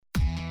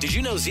Did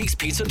you know Zeke's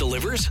Pizza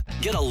delivers?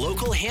 Get a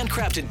local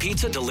handcrafted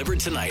pizza delivered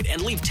tonight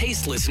and leave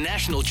tasteless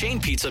national chain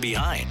pizza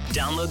behind.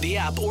 Download the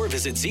app or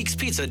visit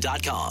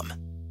Zeke'sPizza.com.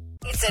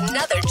 It's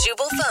another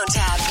Jubal phone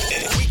tab.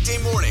 Weekday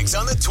mornings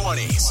on the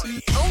 20s.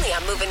 Only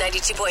on Moving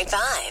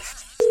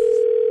 92.5.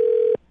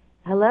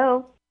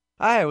 Hello,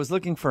 Hi, I was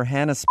looking for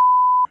Hannah.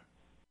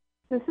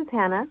 this is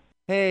Hannah.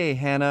 Hey,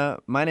 Hannah.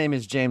 My name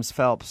is James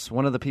Phelps.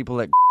 One of the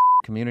people at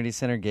Community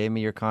Center gave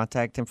me your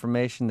contact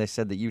information. They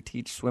said that you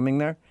teach swimming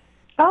there.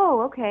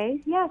 Oh,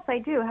 okay. Yes, I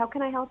do. How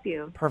can I help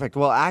you? Perfect.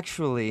 Well,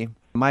 actually,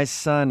 my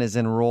son is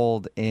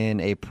enrolled in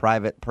a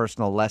private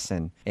personal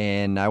lesson,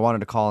 and I wanted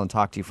to call and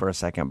talk to you for a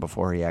second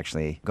before he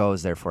actually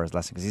goes there for his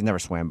lesson because he's never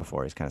swam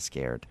before. He's kind of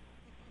scared.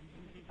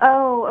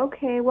 Oh,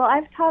 okay. Well,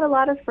 I've taught a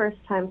lot of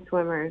first-time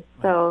swimmers,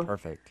 so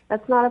Perfect.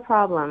 that's not a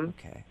problem.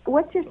 Okay.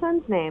 What's your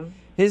son's name?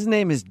 His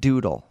name is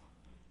Doodle.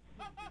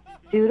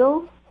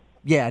 Doodle?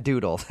 Yeah,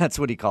 Doodle. That's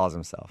what he calls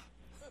himself.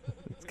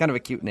 It's kind of a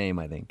cute name,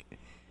 I think.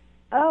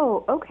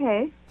 Oh,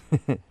 okay.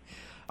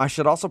 I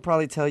should also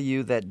probably tell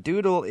you that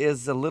Doodle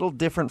is a little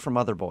different from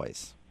other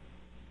boys.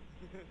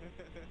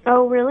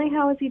 Oh, really?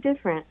 How is he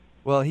different?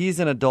 Well, he's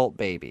an adult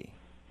baby.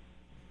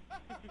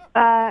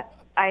 I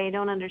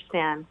don't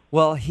understand.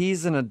 Well,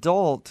 he's an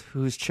adult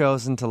who's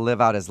chosen to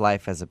live out his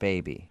life as a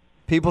baby.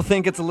 People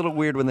think it's a little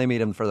weird when they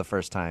meet him for the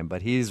first time,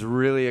 but he's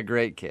really a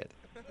great kid.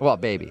 Well,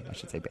 baby. I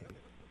should say baby.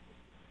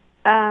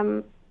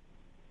 I'm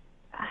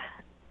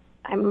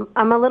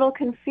a little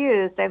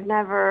confused. I've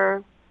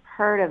never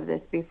heard of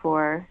this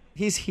before.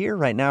 He's here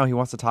right now. He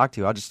wants to talk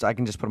to you. I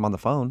can just put him on the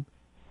phone.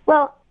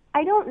 Well,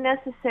 I don't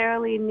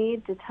necessarily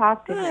need to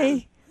talk to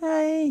him.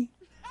 Hi.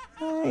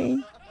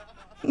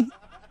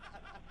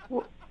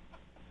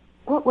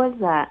 What was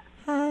that?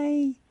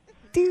 Hi.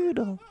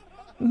 Doodle.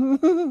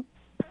 Can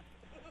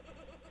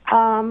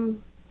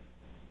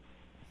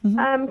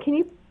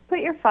you put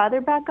your father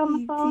back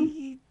on the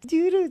phone?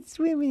 Doodle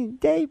swim in a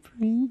diaper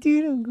and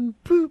Doodle go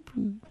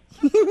poo-poo.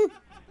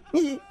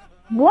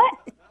 What?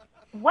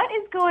 What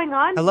is going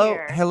on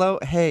here? Hello.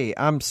 Hey,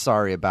 I'm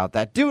sorry about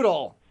that.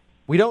 Doodle!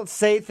 We don't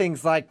say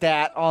things like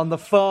that on the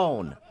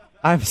phone.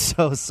 I'm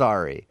so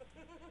sorry.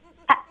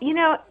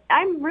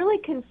 I'm really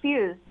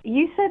confused.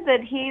 You said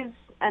that he's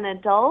an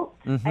adult.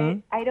 Mm-hmm.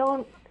 I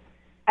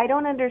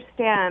don't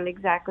understand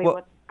exactly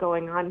what's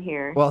going on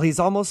here. Well, he's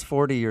almost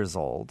 40 years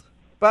old,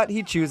 but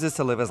he chooses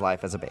to live his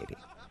life as a baby.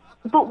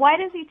 But why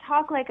does he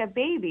talk like a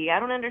baby? I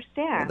don't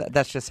understand. Well,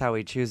 that's just how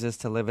he chooses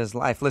to live his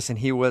life. Listen,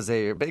 he was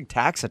a big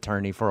tax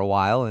attorney for a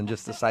while and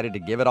just decided to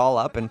give it all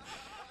up and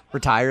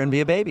retire and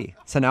be a baby.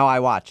 So now I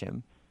watch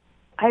him.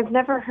 I've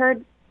never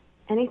heard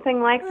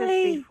anything like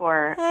this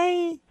before.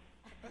 Hi.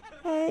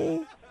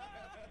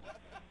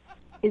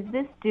 Is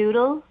this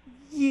Doodle?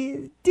 Yeah,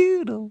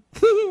 Doodle.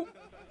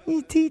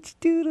 You teach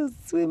Doodle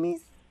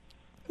swimmies.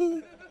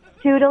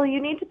 Doodle,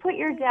 you need to put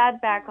your dad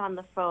back on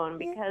the phone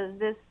because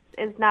this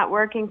is not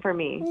working for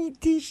me. You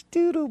teach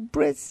Doodle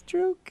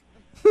breaststroke.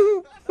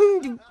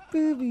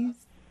 Boobies.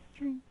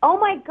 Oh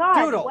my God!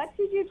 Doodle. What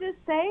did you just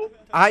say?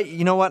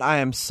 You know what? I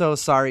am so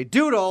sorry.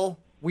 Doodle,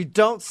 we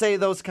don't say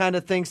those kind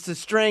of things to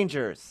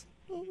strangers.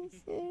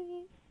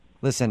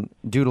 Listen,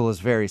 Doodle is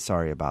very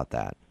sorry about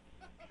that.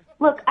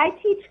 Look, I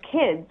teach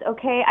kids,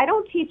 okay? I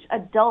don't teach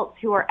adults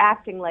who are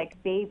acting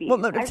like babies. Well,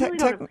 no, I really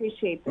don't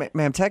appreciate this.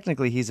 Ma'am,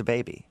 technically, he's a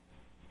baby.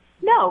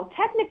 No,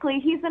 technically,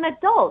 he's an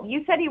adult.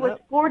 You said he was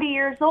 40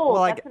 years old.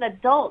 Well, That's an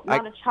adult,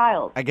 not a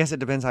child. I guess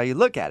it depends how you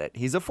look at it.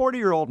 He's a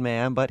 40-year-old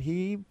man, but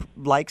he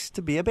likes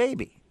to be a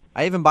baby.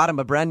 I even bought him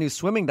a brand new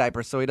swimming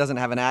diaper so he doesn't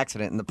have an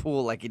accident in the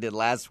pool like he did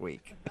last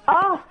week.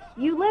 Oh,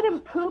 you let him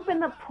poop in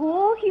the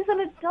pool? He's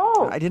an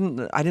adult. I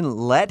didn't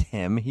let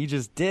him. He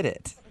just did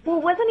it. Well,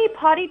 wasn't he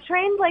potty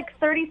trained like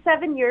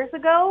 37 years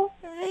ago?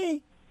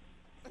 Hey.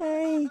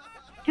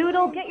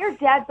 Doodle, get your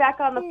dad back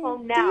on the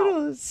phone now.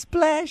 Doodle,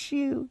 splash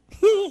you.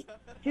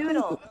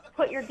 Doodle,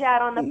 put your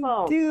dad on the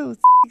phone. Doodle,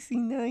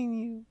 69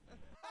 you.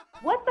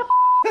 What the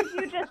did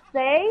you just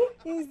say?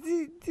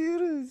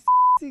 Doodle,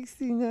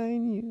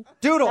 69 you.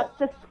 Doodle!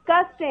 That's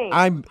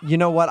disgusting. You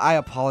know what? I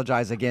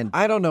apologize again.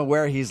 I don't know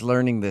where he's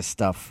learning this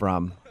stuff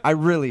from. I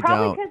really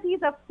Probably don't. because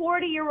he's a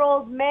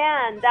 40-year-old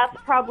man. That's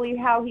probably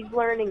how he's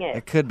learning it.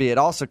 It could be. It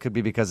also could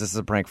be because this is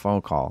a prank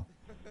phone call.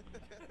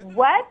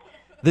 What?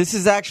 This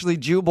is actually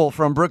Jubal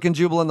from Brook and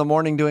Jubal in the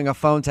Morning doing a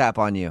phone tap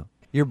on you.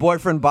 Your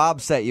boyfriend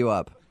Bob set you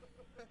up.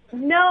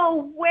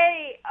 No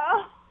way.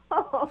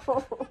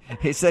 Oh.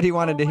 He said he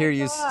wanted to hear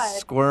you God.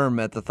 squirm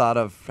at the thought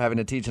of having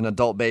to teach an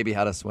adult baby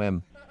how to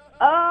swim.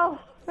 Oh.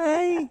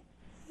 Hi.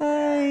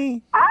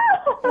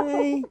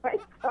 Oh my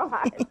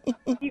God.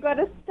 You got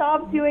to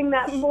stop doing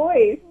that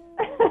voice.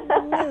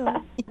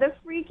 The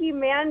freaky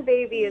man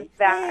baby is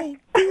back.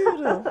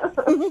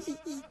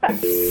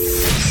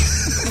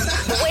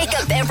 Wake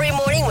up every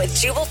morning with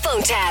Jubal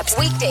phone tabs.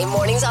 Weekday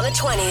mornings on the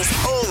 20s.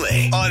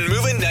 Only on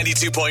Moving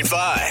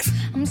 92.5.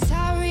 I'm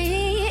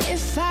sorry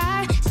if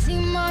I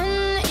seem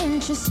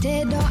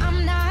uninterested or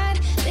I'm not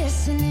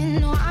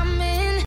listening or I'm